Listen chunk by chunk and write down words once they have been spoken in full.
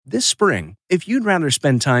This spring, if you'd rather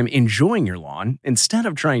spend time enjoying your lawn instead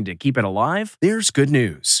of trying to keep it alive, there's good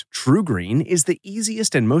news. TruGreen is the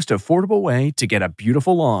easiest and most affordable way to get a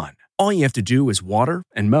beautiful lawn. All you have to do is water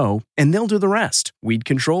and mow, and they'll do the rest. Weed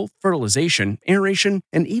control, fertilization, aeration,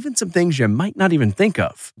 and even some things you might not even think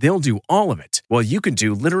of. They'll do all of it, while you can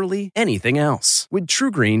do literally anything else. With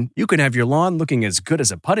TruGreen, you can have your lawn looking as good as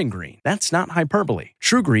a putting green. That's not hyperbole.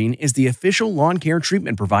 TruGreen is the official lawn care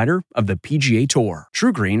treatment provider of the PGA Tour.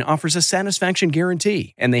 TruGreen offers a satisfaction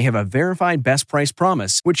guarantee, and they have a verified best price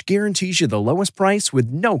promise, which guarantees you the lowest price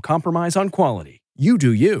with no compromise on quality. You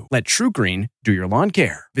do you. Let TruGreen do your lawn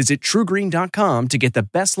care. Visit TruGreen.com to get the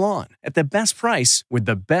best lawn at the best price with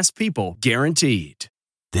the best people guaranteed.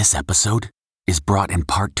 This episode is brought in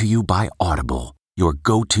part to you by Audible, your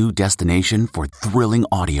go-to destination for thrilling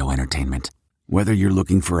audio entertainment. Whether you're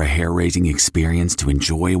looking for a hair-raising experience to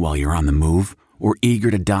enjoy while you're on the move or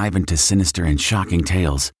eager to dive into sinister and shocking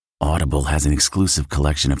tales, Audible has an exclusive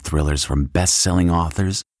collection of thrillers from best-selling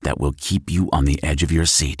authors that will keep you on the edge of your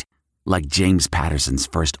seat. Like James Patterson's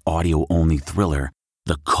first audio-only thriller,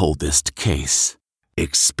 The Coldest Case.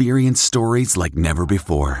 Experience stories like never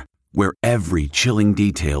before, where every chilling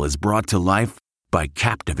detail is brought to life by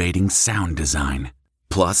captivating sound design.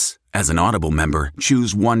 Plus, as an Audible member,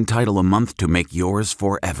 choose one title a month to make yours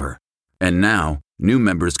forever. And now, new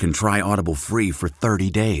members can try Audible free for 30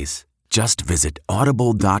 days. Just visit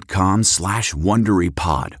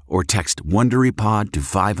audible.com/WonderyPod or text WonderyPod to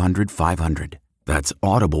 500-500. That's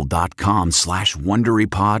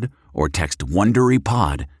audible.com/WonderyPod or text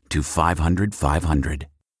WonderyPod to 500-500.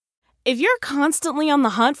 If you're constantly on the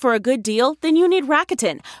hunt for a good deal, then you need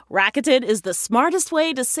Rakuten. Rakuten is the smartest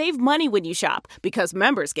way to save money when you shop because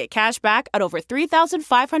members get cash back at over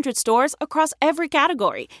 3,500 stores across every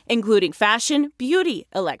category, including fashion, beauty,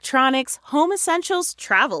 electronics, home essentials,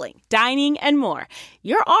 traveling, dining, and more.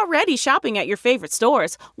 You're already shopping at your favorite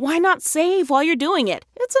stores. Why not save while you're doing it?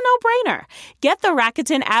 It's a no-brainer. Get the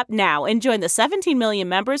Rakuten app now and join the 17 million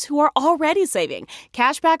members who are already saving.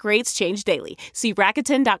 Cashback rates change daily. See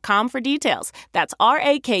Rakuten.com for details. That's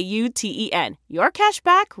Rakuten. Your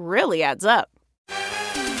cashback really adds up.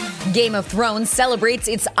 Game of Thrones celebrates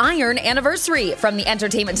its Iron Anniversary. From the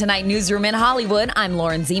Entertainment Tonight newsroom in Hollywood, I'm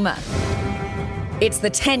Lauren Zima. It's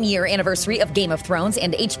the 10-year anniversary of Game of Thrones,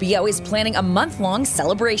 and HBO is planning a month-long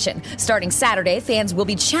celebration. Starting Saturday, fans will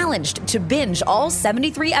be challenged to binge all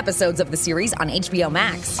 73 episodes of the series on HBO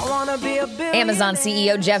Max. Amazon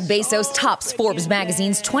CEO Jeff Bezos tops Forbes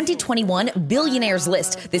magazine's 2021 billionaires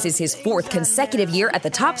list. This is his fourth consecutive year at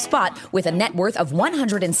the top spot with a net worth of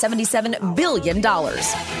 $177 billion.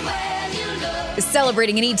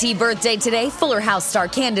 Celebrating an E.T. birthday today, Fuller House star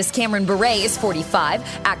Candace Cameron Bure is 45,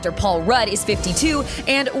 actor Paul Rudd is 52,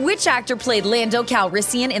 and which actor played Lando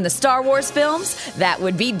Calrissian in the Star Wars films? That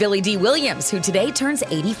would be Billy D. Williams, who today turns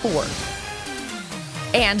 84.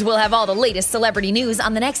 And we'll have all the latest celebrity news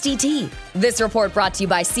on the next ET. This report brought to you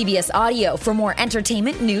by CBS Audio. For more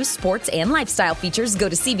entertainment, news, sports, and lifestyle features, go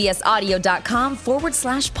to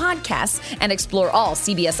cbsaudio.com/podcasts and explore all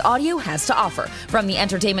CBS Audio has to offer. From the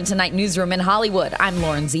Entertainment Tonight newsroom in Hollywood, I'm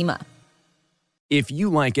Lauren Zima. If you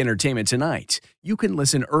like Entertainment Tonight, you can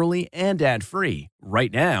listen early and ad-free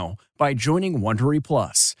right now by joining Wondery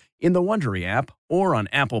Plus in the Wondery app or on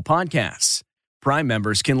Apple Podcasts. Prime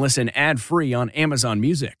members can listen ad-free on Amazon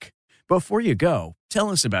Music. Before you go, tell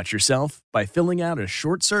us about yourself by filling out a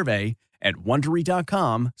short survey at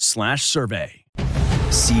Wondery.com/survey.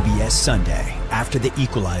 CBS Sunday, after The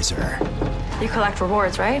Equalizer. You collect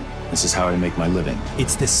rewards, right? This is how I make my living.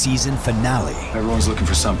 It's the season finale Everyone's looking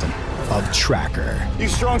for something. of Tracker. You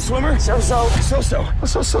strong swimmer? So-so.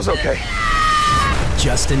 So-so's okay.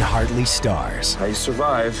 Justin Hartley stars. How you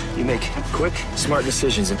survive, you make quick, smart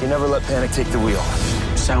decisions, and you never let panic take the wheel.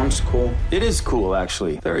 Sounds cool. It is cool,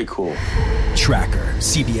 actually. Very cool. Tracker,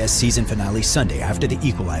 CBS season finale Sunday after The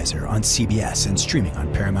Equalizer on CBS and streaming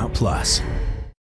on Paramount Plus.